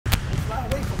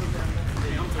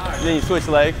Then you switch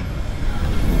legs.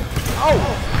 Oh!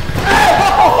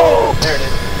 Oh! There it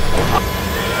is.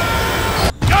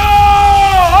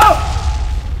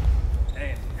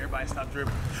 Damn, everybody stop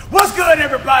dribbling. What's good,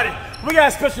 everybody? We got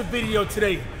a special video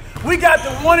today. We got the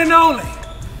one and only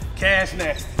Cash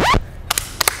Nasty. We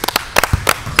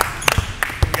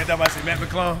got that by say Matt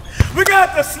McClung. We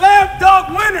got the slam dunk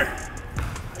winner,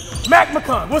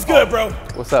 McClung. What's good, bro?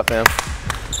 What's up, fam?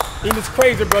 It was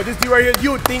crazy, bro. This dude right here,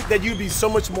 you would think that you'd be so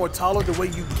much more taller the way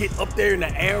you get up there in the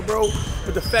air, bro.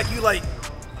 But the fact you like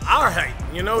our height,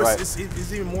 you know, right. it's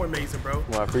even more amazing, bro.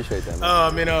 Well, I appreciate that,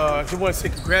 man. I just want to say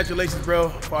congratulations, bro,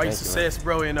 for all your Thank you, success,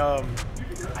 bro. And I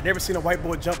never seen a white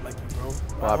boy jump like you, bro.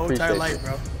 My whole entire life,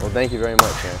 bro. Well, thank you very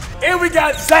much, man. And we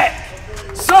got Zach.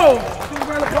 So,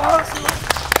 round of applause.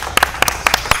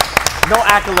 No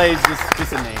accolades,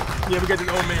 just a name. Yeah, we got the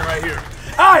old man right here.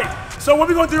 All right, so what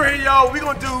we gonna do right here, y'all? We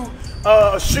gonna do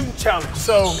a shooting challenge.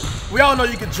 So we all know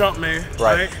you can jump, man.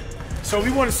 Right. So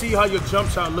we want to see how your jump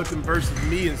shot looking versus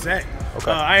me and Zach.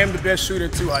 Okay. I am the best shooter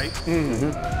in 2 height.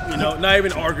 Mm-hmm. You know, not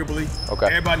even arguably. Okay.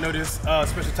 Everybody know this.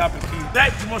 Special topic key.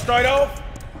 Zach, you want to start off?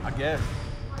 I guess.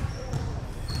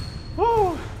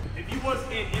 Woo! If you was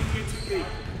in NBA 2K,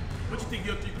 what you think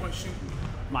your 3-point shooting?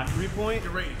 My 3-point?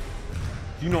 Your rating?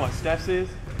 Do you know what Steph's is?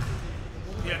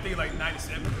 Yeah, I think like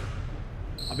 97.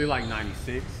 I'll be like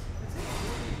 96.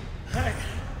 Hey,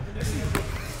 let's see.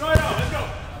 Start off. Let's go.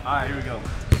 All right, here we go.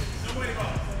 No way to go.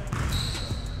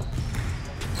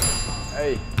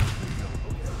 Hey.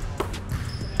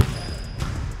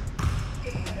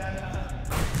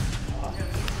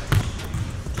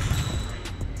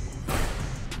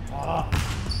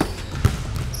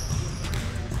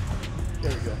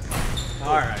 There we go.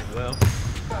 All right, well.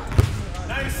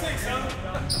 96, huh?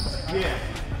 Yeah.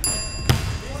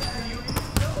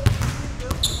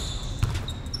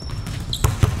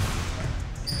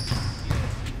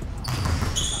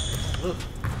 Look.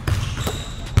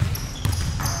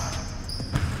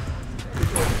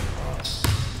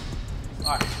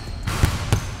 All right.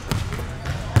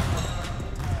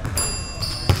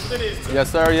 Yes,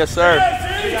 sir. Yes, sir.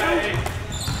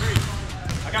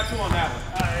 I got 2 on that one.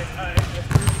 All right.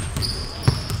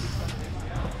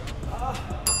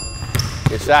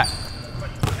 Good shot.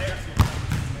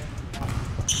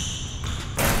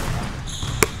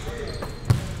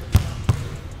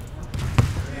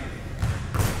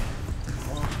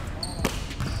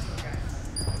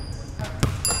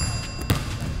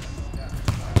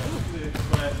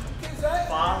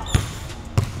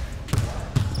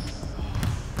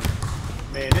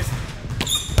 Man,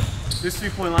 this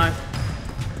 3-point line,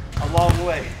 a long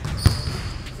way.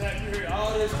 Zach, you heard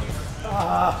all this.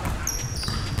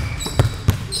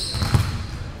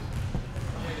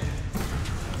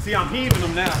 See, I'm heaving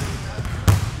them now.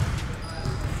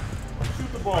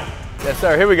 Shoot the ball. Yes,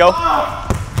 sir. Here we go. 5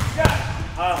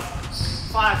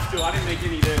 still. I didn't make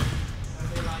any there.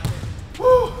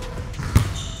 Woo.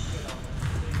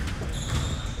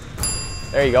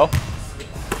 There you go.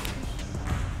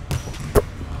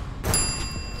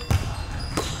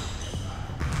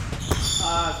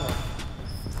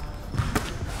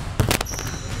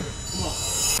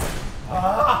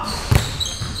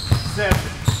 Seven.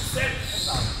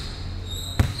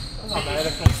 That's not bad.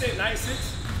 You said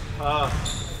 96?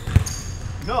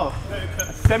 No,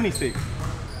 76.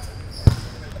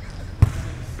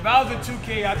 If I was in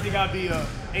 2K, I think I'd be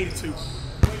 82.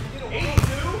 82?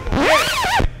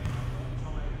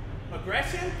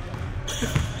 Aggression?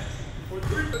 For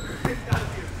 3 aggression, gotta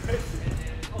be aggression.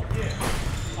 Oh, yeah.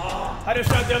 How did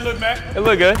shot that look, Mac? It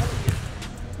look good.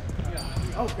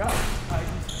 Oh, God.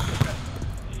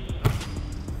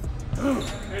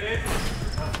 There it is.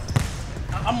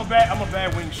 I'm a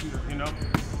bad wing shooter, you know.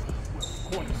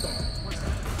 Corner, sorry.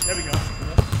 There we go.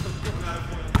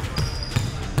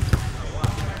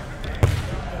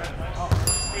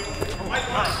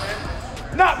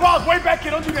 Not Ross, way back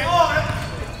here, don't do that. What?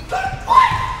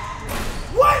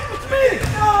 What? What you mean?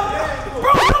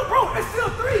 Bro, it's still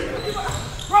 3.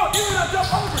 Bro, you didn't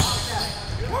jump over.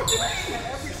 What you mean?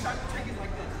 Every shot you take is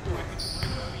like this.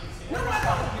 No,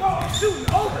 bro, I'm shooting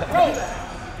over, bro.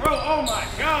 Bro, oh my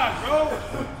God, bro.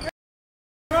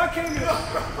 Bro, I came here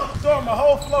throwing my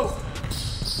whole float.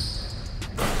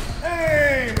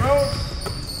 Hey, bro.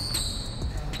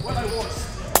 What I want.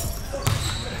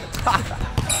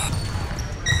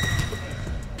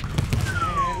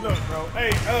 Man, look, bro.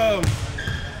 Hey,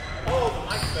 Oh, the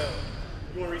mic fell.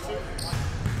 You want to reshoot?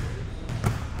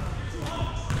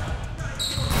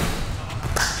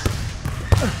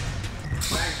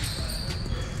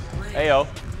 Hey, yo.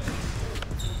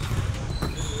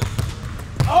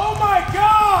 oh my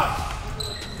God!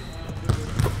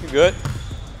 You good?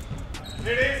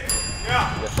 Here it is.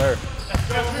 Yeah. Yes, sir.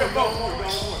 Let's go.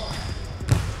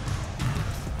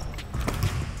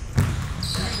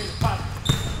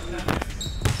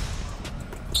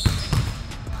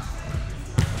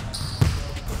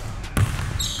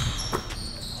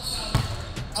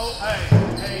 Oh,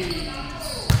 hey.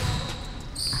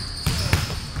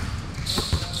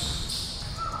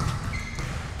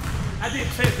 I did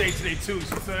chest day today too,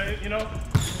 so you know.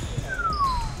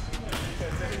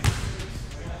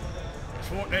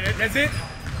 That's it?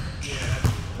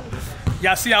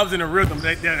 Yeah, see, I was in a rhythm.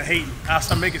 They're hating. I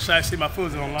started making sure I see my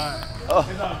foods online. Oh.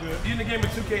 It's all good. You in the game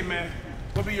with 2K, man.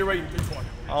 What be your rating? 320?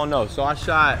 I don't know. So I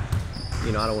shot,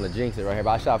 you know, I don't want to jinx it right here, but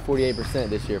I shot 48%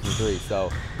 this year from 3.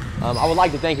 So I would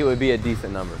like to think it would be a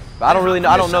decent number. But I don't really know.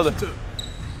 I don't know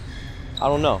I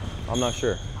don't know. I'm not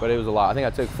sure. But it was a lot. I think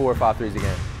I took 4 or 5 threes a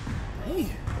game. Hey.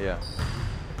 Yeah.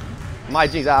 My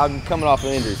jinx, I'm coming off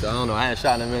an injury, so I don't know. I hadn't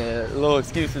shot in a minute. Little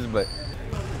excuses, but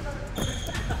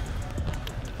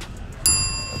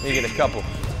let me get a couple.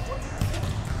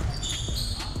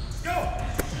 Go.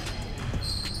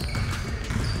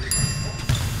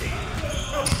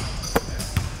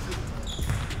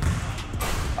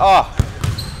 Oh.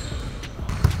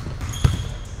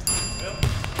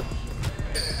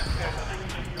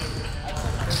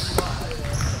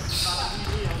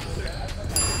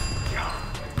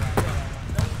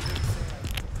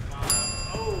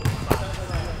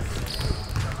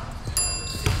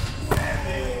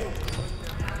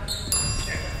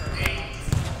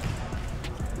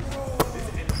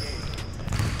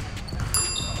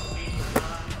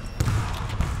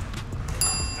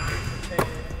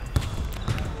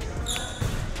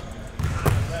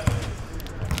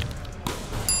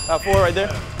 Top 4 right there.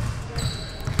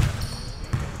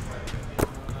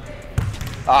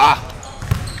 Ah.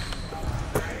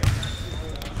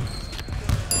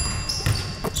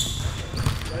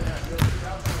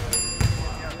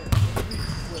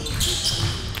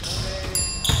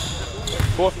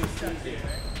 Four.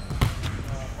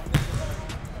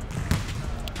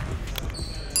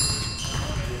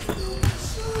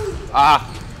 Ah.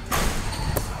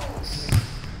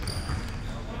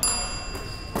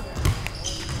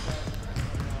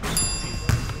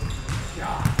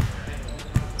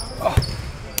 Oh.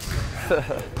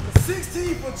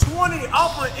 16 for 20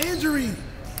 off an injury.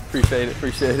 Appreciate it,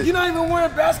 appreciate it. You're not even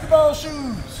wearing basketball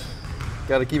shoes.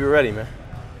 Gotta keep it ready, man.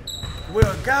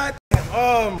 Well,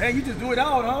 goddamn. Hey, you just do it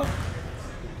out, huh?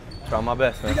 Try my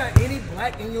best, man. You got any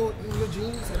black in your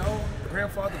jeans at all?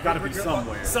 Grandfather? Gotta be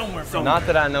somewhere. Somewhere. Not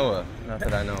that I know of. Not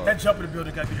that I know of. That jump in the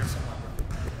building gotta be there somewhere, bro.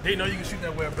 They know you can shoot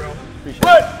that well, bro. Appreciate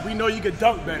But we know you can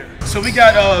dunk better. So we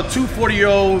got two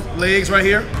 40-year-old legs right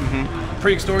here.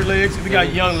 Prehistoric legs. We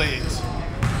got young legs.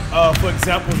 For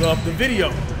examples of the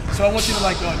video. So I want you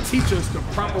to teach us the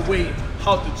proper way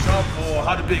how to jump or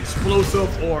how to be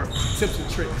explosive or tips and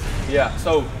tricks. Yeah,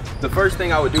 so the first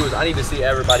thing I would do is I need to see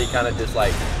everybody kind of just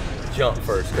like jump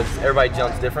first, because everybody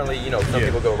jumps differently. You know, some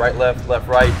people go right, left, left,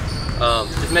 right.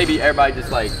 Just maybe everybody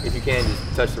just like, if you can,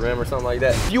 just touch the rim or something like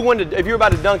that. If you were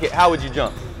about to dunk it, how would you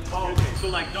jump? Oh, okay. So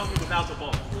like dunking without the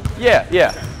ball. Yeah,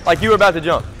 yeah. Like you were about to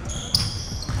jump.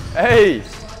 Hey.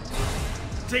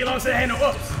 Take it long, say, hey, no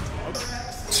ups.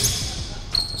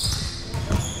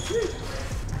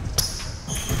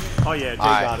 Oh yeah, Jay All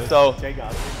got right, it. so Jay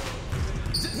got it.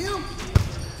 Him?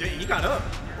 Jay, he got up.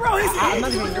 Bro, I'm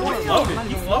not even doing floated.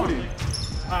 He floated.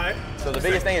 All right. So the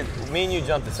biggest thing is me and you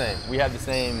jump the same. We have the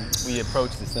same, we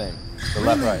approach the same. The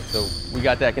left, right. So we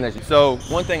got that connection. So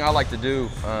one thing I like to do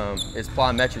is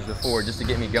plyometrics before, just to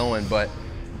get me going, but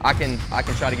I can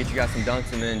try to get you guys some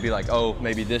dunks and then be like, oh,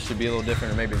 maybe this should be a little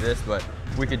different or maybe this, but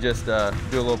we could just do a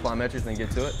little plyometrics and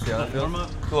get to it. See how that feels? Warm up.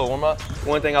 A little warm up.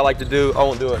 One thing I like to do, I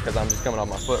won't do it because I'm just coming off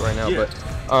my foot right now, but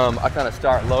I kind of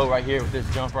start low right here with this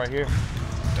jump right here.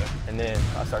 And then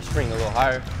I start springing a little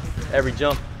higher every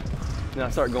jump. Then I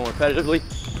start going repetitively,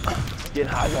 getting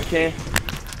high as I can.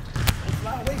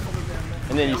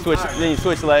 And then you switch legs.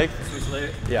 Switch leg.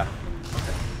 Yeah.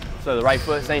 So the right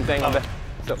foot, same thing on back.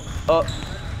 So up,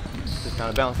 just kind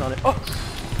of bounce on it. Up.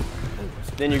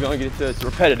 Then you're going to get it to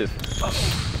repetitive.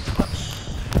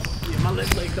 Yeah, my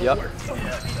left leg don't work.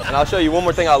 And I'll show you one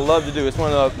more thing I love to do. It's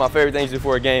one of my favorite things to do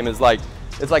before a game. Is like,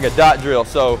 it's like a dot drill.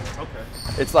 So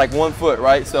it's like 1 foot,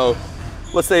 right? So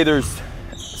let's say there's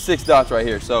 6 dots right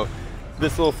here. So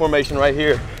this little formation right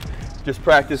here, just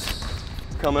practice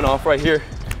coming off right here,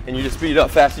 and you just speed it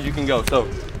up fast as you can go. So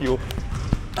you'll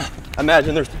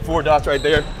imagine there's 4 dots right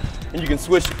there, and you can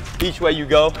switch each way you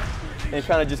go, and it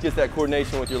kind of just gets that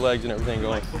coordination with your legs and everything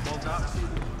going. Football dots.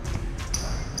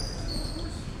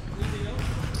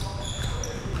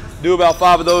 Do about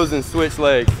 5 of those and switch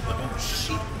legs.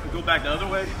 Go back the other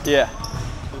way? Yeah.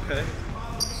 Okay.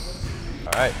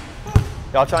 All right.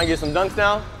 Y'all trying to get some dunks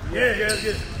now? Yeah, let's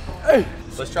get it. Hey.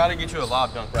 Let's try to get you a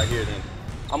lob dunk right here then.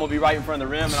 I'm gonna be right in front of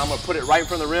the rim and I'm gonna put it right in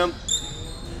front of the rim.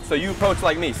 So you approach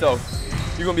like me. So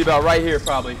you're gonna be about right here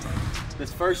probably.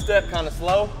 This first step kind of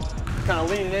slow, kind of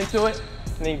leaning into it,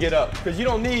 and then get up. Because you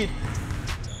don't need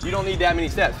that many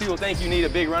steps. People think you need a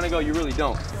big run and go, you really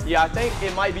don't. Yeah, I think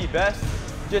it might be best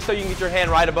just so you can get your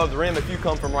hand right above the rim if you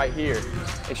come from right here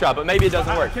and try, but maybe it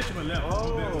doesn't work. Catch him in that.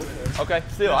 Oh, okay,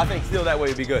 still, I think still that way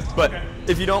would be good. But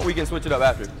if you don't, we can switch it up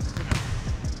after.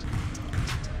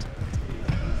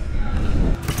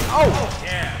 Oh!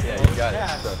 Yeah, you got it.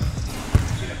 So,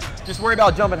 just worry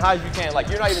about jumping high as you can. Like,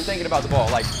 you're not even thinking about the ball.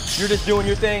 Like, you're just doing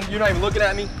your thing. You're not even looking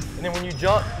at me. And then when you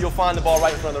jump, you'll find the ball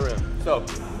right in front of the rim. So,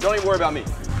 don't even worry about me.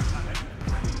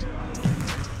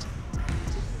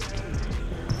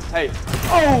 Hey.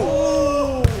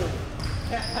 Oh!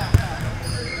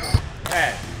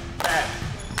 Bad.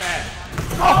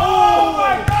 Oh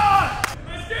my God!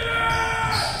 Let's get it!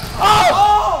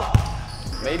 Oh!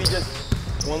 Maybe just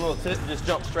one little tip, just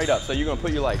jump straight up. So you're gonna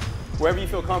put your like, wherever you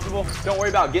feel comfortable. Don't worry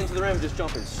about getting to the rim, just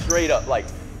jumping straight up. Like,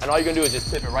 and all you're gonna do is just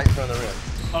tip it right in front of the rim.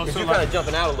 Oh, so so you're like, kind of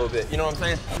jumping out a little bit, you know what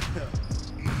I'm saying?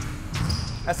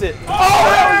 That's it. Oh,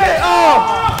 there it is!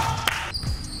 Oh!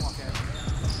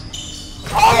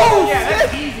 Oh, Yeah, shit!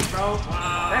 that's easy, bro.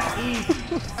 That's easy.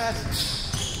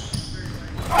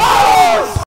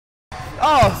 Oh!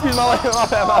 Oh, excuse my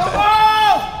bad.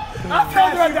 Oh! I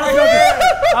felt it right there.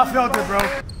 I felt it, bro.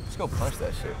 Just go punch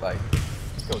that shit. Like,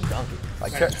 just go dunk it.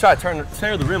 Like, try to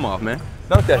tear the rim off, man.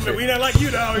 Dunk that shit. we not like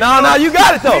you, though. No, you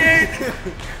got it, though.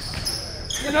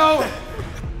 You know.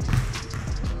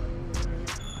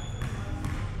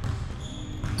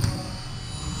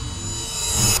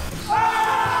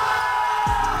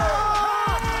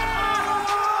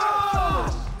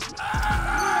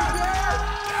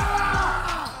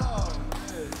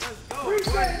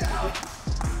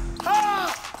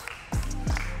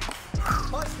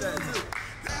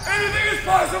 Anything is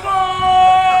possible!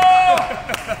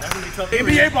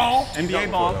 NBA ball.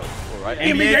 NBA ball. Right.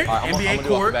 NBA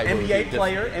court, NBA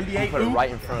player, NBA put it hoop, right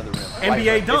in front of the rim.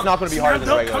 NBA dunk. It's not going to be harder than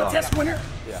the regular contest winner.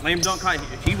 Yeah. Slam dunk,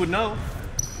 he would know.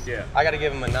 Yeah. I got to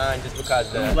give him a 9 just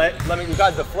because the Flex.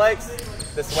 because the flex,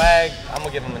 the swag. I'm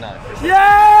gonna give him a 9. For sure.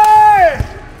 Yeah!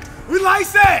 We like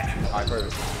that. All right,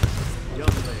 perfect.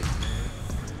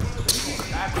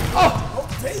 Oh,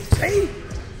 see?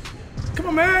 Come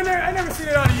on, man. I never seen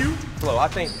it out of you. Flo, I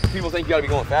think people think you got to be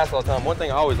going fast all the time. One thing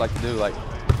I always like to do, like,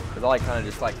 is I like kind of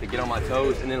just like to get on my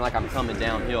toes and then like I'm coming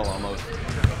downhill almost.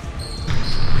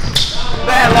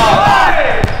 Bad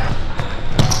lob.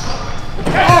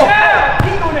 Oh!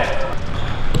 Keep on that.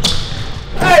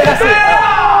 Hey, that's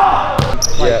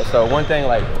it. Yeah. So one thing,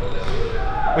 like,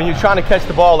 when you're trying to catch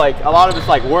the ball, like a lot of us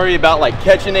like worry about like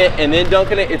catching it and then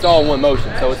dunking it. It's all in one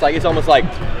motion. So it's like it's almost like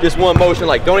just one motion.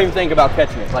 Like don't even think about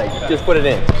catching it. Like just put it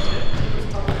in.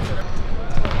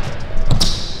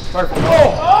 Perfect.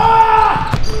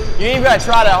 Oh! You ain't even gotta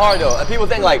try that hard though. People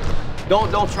think like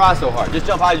don't try so hard. Just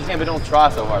jump high as you can, but don't try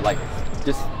so hard. Like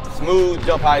just smooth,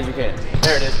 jump high as you can.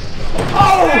 There it is.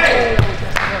 Oh! Hey.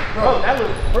 Bro,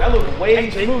 that looked way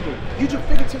smoother. You just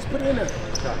fingertips, put it in there.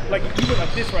 Like you went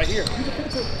like this right here. You just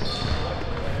fingertips.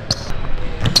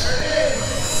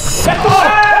 That's the one.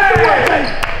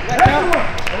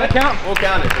 That count? We'll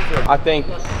count it for sure. I think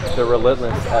the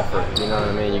relentless effort, you know what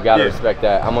I mean? You gotta respect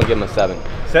that. I'm gonna give him a 7.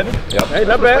 7? Yep. Hey,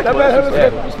 not bad. Not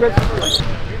bad.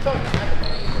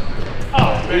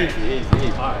 Oh, easy.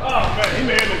 Oh man, he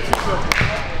made it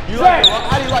too. You like it?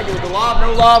 How do you like it? With the lob,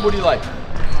 no lob? What do you like?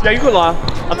 Yeah, you go lob.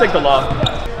 I'll take the lob.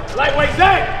 Lightweight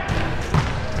Zach.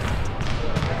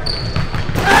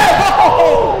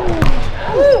 Oh!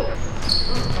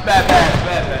 Bad.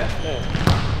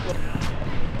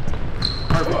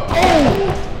 Perfect. Oh!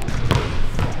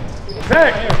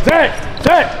 Zach.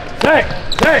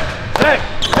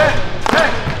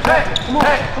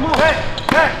 Come on.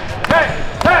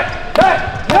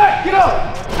 Zach, get up.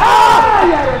 Ah!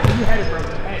 You had it, bro.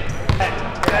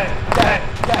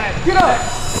 Zach. Get up.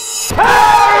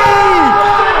 Hey!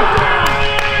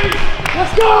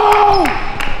 Let's go!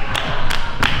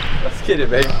 Let's get it,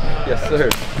 baby. Yes, sir.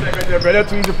 Right there, bro. That's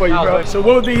too easy for you, bro. So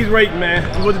what would be his rating, man?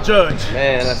 You were the judge.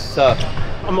 Man, that's tough.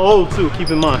 I'm old too, keep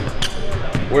in mind.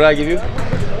 What did I give you?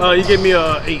 You gave me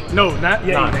a 8. No, not 8.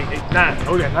 9.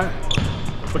 Oh, yeah, 9.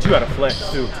 But you got a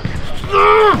flex too.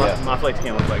 My flex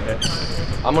can't look like that.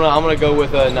 I'm gonna go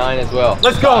with a 9 as well.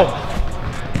 Let's go.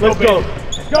 Let's go.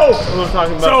 Let's go. That's what I'm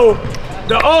talking about. So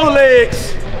the old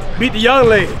legs beat the young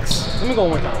legs. Let me go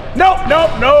one time. No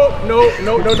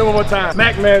one more time.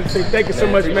 Mac, man, say thank you so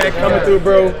much, man, coming through,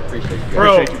 bro. Appreciate you.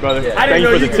 Bro, Appreciate you, brother. I didn't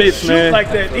know you could tips, shoot man. like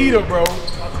that either, bro.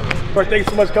 Bro, thanks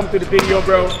so much for coming through the video,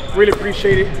 bro. Really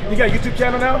appreciate it. You got a YouTube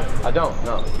channel now? I don't,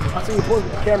 no. I see you posting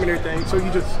the camera and everything, so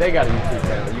you just... They got a YouTube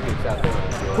channel. You can shout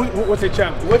them. What's their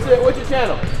channel? What's your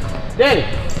channel? Danny,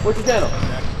 what's your channel?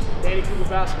 Danny Cooper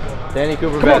Basketball. Danny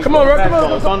Cooper Come on, bro, come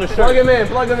on. It's on the shirt. Plug him in,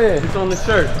 plug him in. It's on the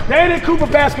shirt. Danny Cooper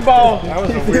Basketball. That was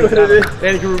a weird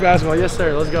Danny Cooper Basketball. Yes,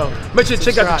 sir. Let's go. Make sure you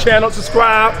check out the channel,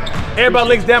 subscribe. Everybody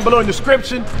links down below in the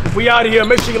description. We out of here.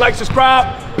 Make sure you like,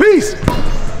 subscribe. Peace.